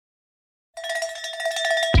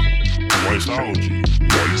Wiseology.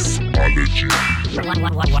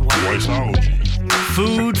 Wiseology.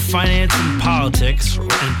 Food, finance, and politics,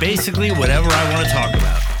 and basically whatever I want to talk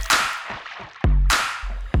about.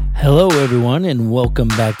 Hello, everyone, and welcome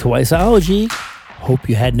back to Wiseology. Hope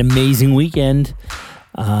you had an amazing weekend.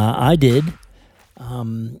 I did.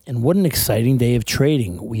 And what an exciting day of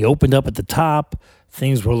trading. We opened up at the top.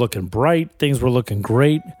 Things were looking bright. Things were looking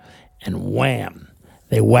great. And wham,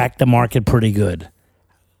 they whacked the market pretty good.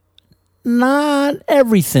 Not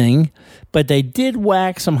everything, but they did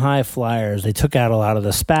whack some high flyers. They took out a lot of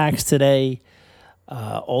the SPACs today.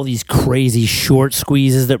 All these crazy short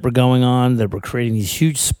squeezes that were going on that were creating these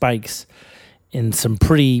huge spikes in some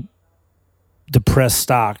pretty depressed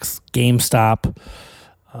stocks. GameStop.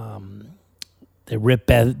 They ripped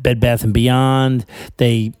Bed Bath & Beyond.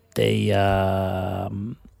 Those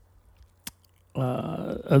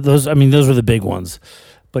were the big ones.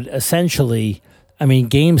 But essentially,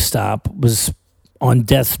 GameStop was on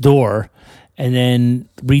death's door, and then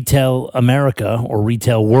Retail America or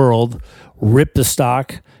Retail World ripped the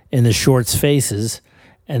stock in the shorts' faces,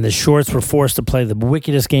 and the shorts were forced to play the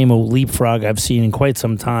wickedest game of leapfrog I've seen in quite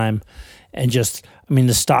some time. And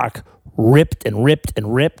the stock ripped and ripped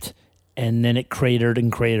and ripped, and then it cratered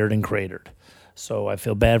and cratered and cratered. So I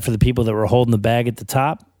feel bad for the people that were holding the bag at the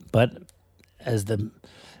top, but as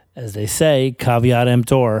they say, caveat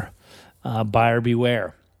emptor, buyer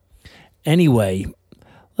beware. Anyway,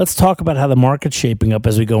 let's talk about how the market's shaping up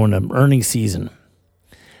as we go into earnings season.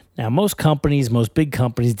 Now, most big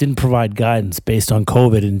companies didn't provide guidance based on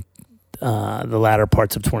COVID in the latter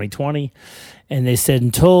parts of 2020, and they said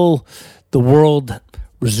until the world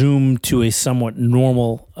resumed to a somewhat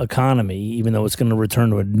normal economy, even though it's going to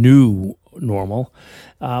return to a new normal,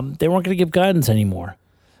 they weren't going to give guidance anymore.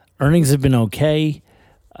 Earnings have been okay,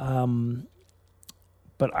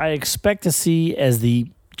 but I expect to see, as the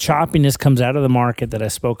choppiness comes out of the market that I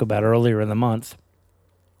spoke about earlier in the month,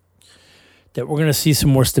 that we're going to see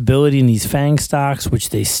some more stability in these FANG stocks,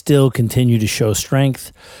 which they still continue to show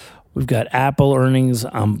strength. We've got Apple earnings.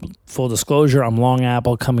 Full disclosure, I'm long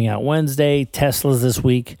Apple coming out Wednesday. Tesla's this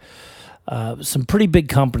week. Some pretty big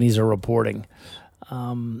companies are reporting.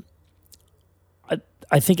 I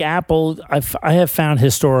think Apple, I have found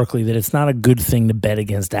historically that it's not a good thing to bet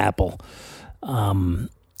against Apple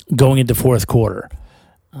going into fourth quarter.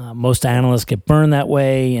 Most analysts get burned that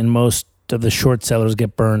way, and most of the short sellers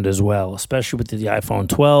get burned as well, especially with the iPhone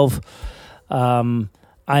 12.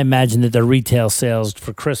 I imagine that the retail sales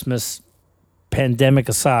for Christmas, pandemic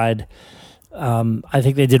aside, I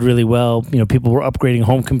think they did really well. People were upgrading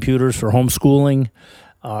home computers for homeschooling.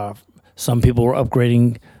 Some people were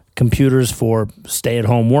upgrading computers for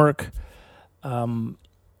stay-at-home work.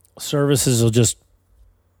 Services will just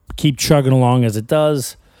keep chugging along as it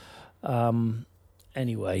does.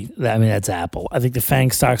 Anyway, that's Apple. I think the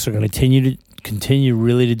FANG stocks are going to continue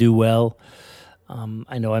really to do well.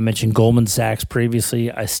 I know I mentioned Goldman Sachs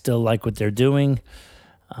previously. I still like what they're doing.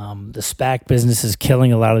 The SPAC business is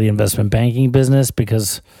killing a lot of the investment banking business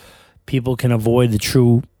because people can avoid the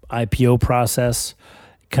true IPO process.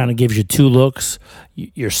 It kind of gives you two looks.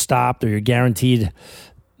 You're stopped or you're guaranteed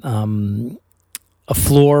a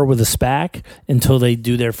floor with a SPAC until they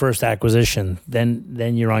do their first acquisition.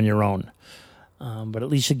 Then you're on your own. But at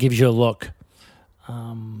least it gives you a look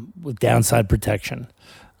with downside protection.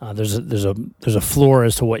 There's a floor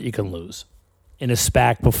as to what you can lose in a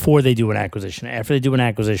SPAC before they do an acquisition. After they do an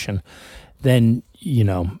acquisition, then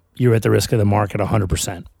you're at the risk of the market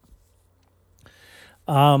 100%.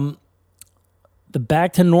 The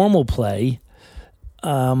back to normal play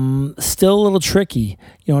still a little tricky.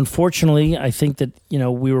 Unfortunately, I think that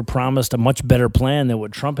we were promised a much better plan than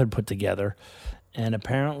what Trump had put together, and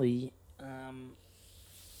apparently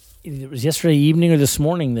it was yesterday evening or this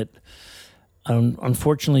morning that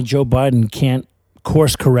unfortunately Joe Biden can't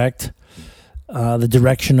course correct the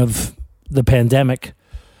direction of the pandemic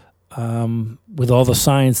with all the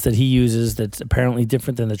science that he uses that's apparently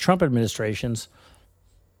different than the Trump administration's.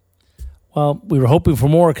 Well, we were hoping for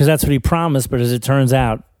more because that's what he promised, but as it turns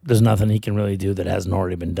out, there's nothing he can really do that hasn't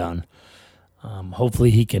already been done.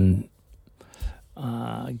 Hopefully he can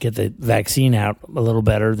get the vaccine out a little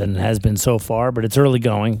better than it has been so far, but it's early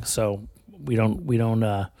going, so we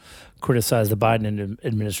don't criticize the Biden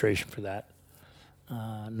administration for that,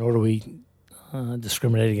 nor do we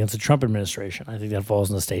discriminate against the Trump administration. I think that falls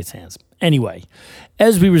in the state's hands. Anyway,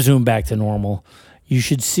 as we resume back to normal, you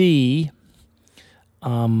should see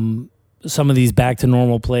some of these back to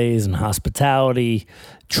normal plays in hospitality,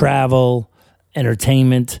 travel,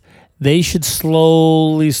 entertainment. They should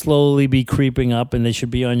slowly be creeping up, and they should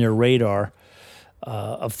be on your radar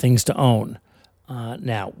of things to own.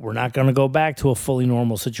 Now, we're not going to go back to a fully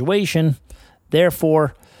normal situation.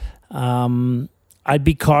 Therefore, I'd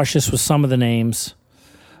be cautious with some of the names.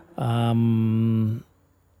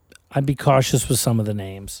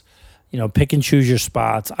 Pick and choose your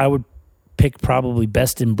spots. I would pick probably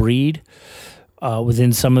best in breed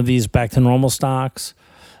within some of these back to normal stocks.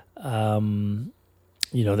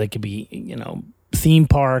 They could be, theme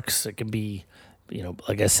parks. It could be,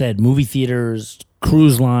 like I said, movie theaters,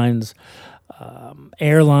 cruise lines,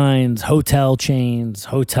 airlines, hotel chains,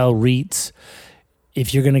 hotel REITs.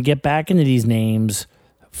 If you're going to get back into these names,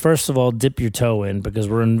 first of all, dip your toe in because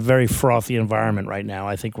we're in a very frothy environment right now.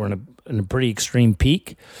 I think we're in a pretty extreme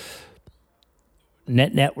peak.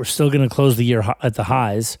 Net, we're still going to close the year at the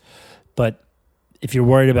highs. But if you're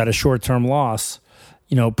worried about a short-term loss,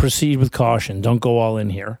 proceed with caution. Don't go all in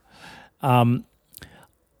here.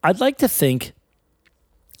 I'd like to think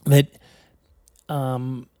that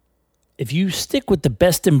if you stick with the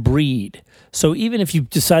best in breed, so even if you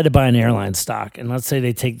decide to buy an airline stock, and let's say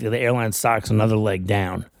they take the airline stocks another leg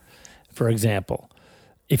down, for example,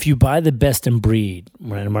 if you buy the best in breed,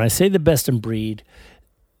 when I say the best in breed,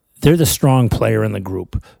 they're the strong player in the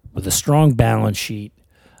group with a strong balance sheet,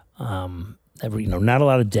 not a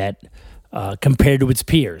lot of debt compared to its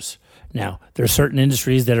peers. Now, there are certain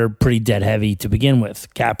industries that are pretty debt heavy to begin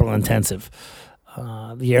with, capital intensive.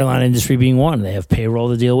 The airline industry being one. They have payroll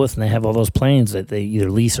to deal with, and they have all those planes that they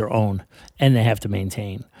either lease or own, and they have to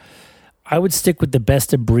maintain. I would stick with the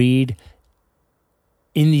best of breed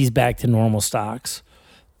in these back to normal stocks.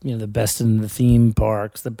 The best in the theme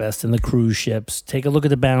parks, the best in the cruise ships. Take a look at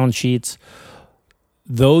the balance sheets.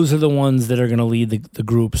 Those are the ones that are going to lead the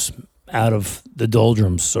groups out of the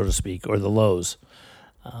doldrums, so to speak, or the lows.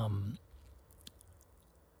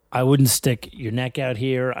 I wouldn't stick your neck out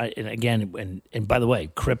here. And by the way,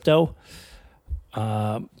 crypto,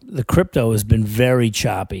 the crypto has been very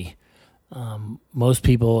choppy. Most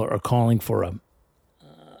people are calling for a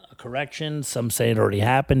correction. Some say it already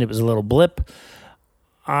happened. It was a little blip.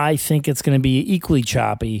 I think it's going to be equally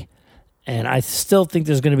choppy, and I still think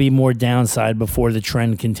there's going to be more downside before the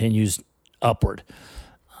trend continues upward.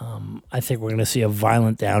 I think we're going to see a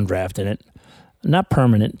violent downdraft in it. Not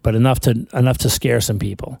permanent, but enough to scare some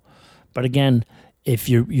people. But again, if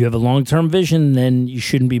you have a long-term vision, then you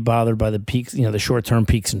shouldn't be bothered by the peaks, the short-term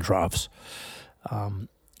peaks and troughs. In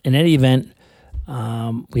any event,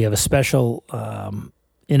 we have a special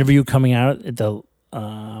interview coming out at the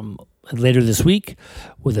later this week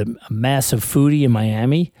with a massive foodie in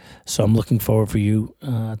Miami. So I'm looking forward for you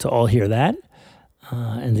to all hear that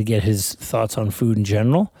and to get his thoughts on food in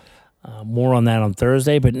general. More on that on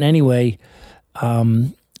Thursday. But in any way,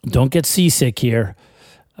 don't get seasick here.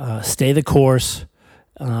 Stay the course.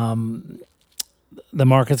 The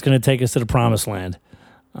market's going to take us to the promised land.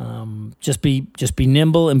 Just be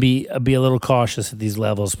nimble and be a little cautious at these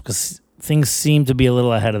levels because things seem to be a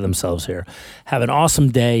little ahead of themselves here. Have an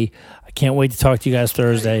awesome day. I can't wait to talk to you guys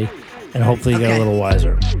Thursday, and hopefully you get a little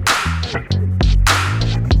wiser.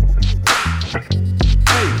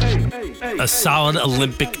 A solid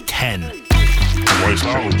Olympic 10.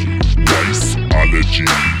 Wiseology. Wiseology.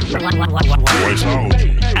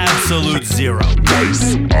 Wiseology. Absolute 0.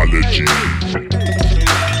 Wiseology.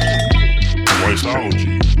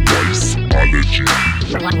 Wiseology. Wiseology.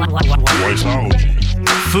 Wiseology.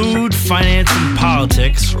 Food, finance, and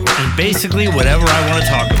politics, and basically whatever I want to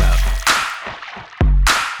talk about.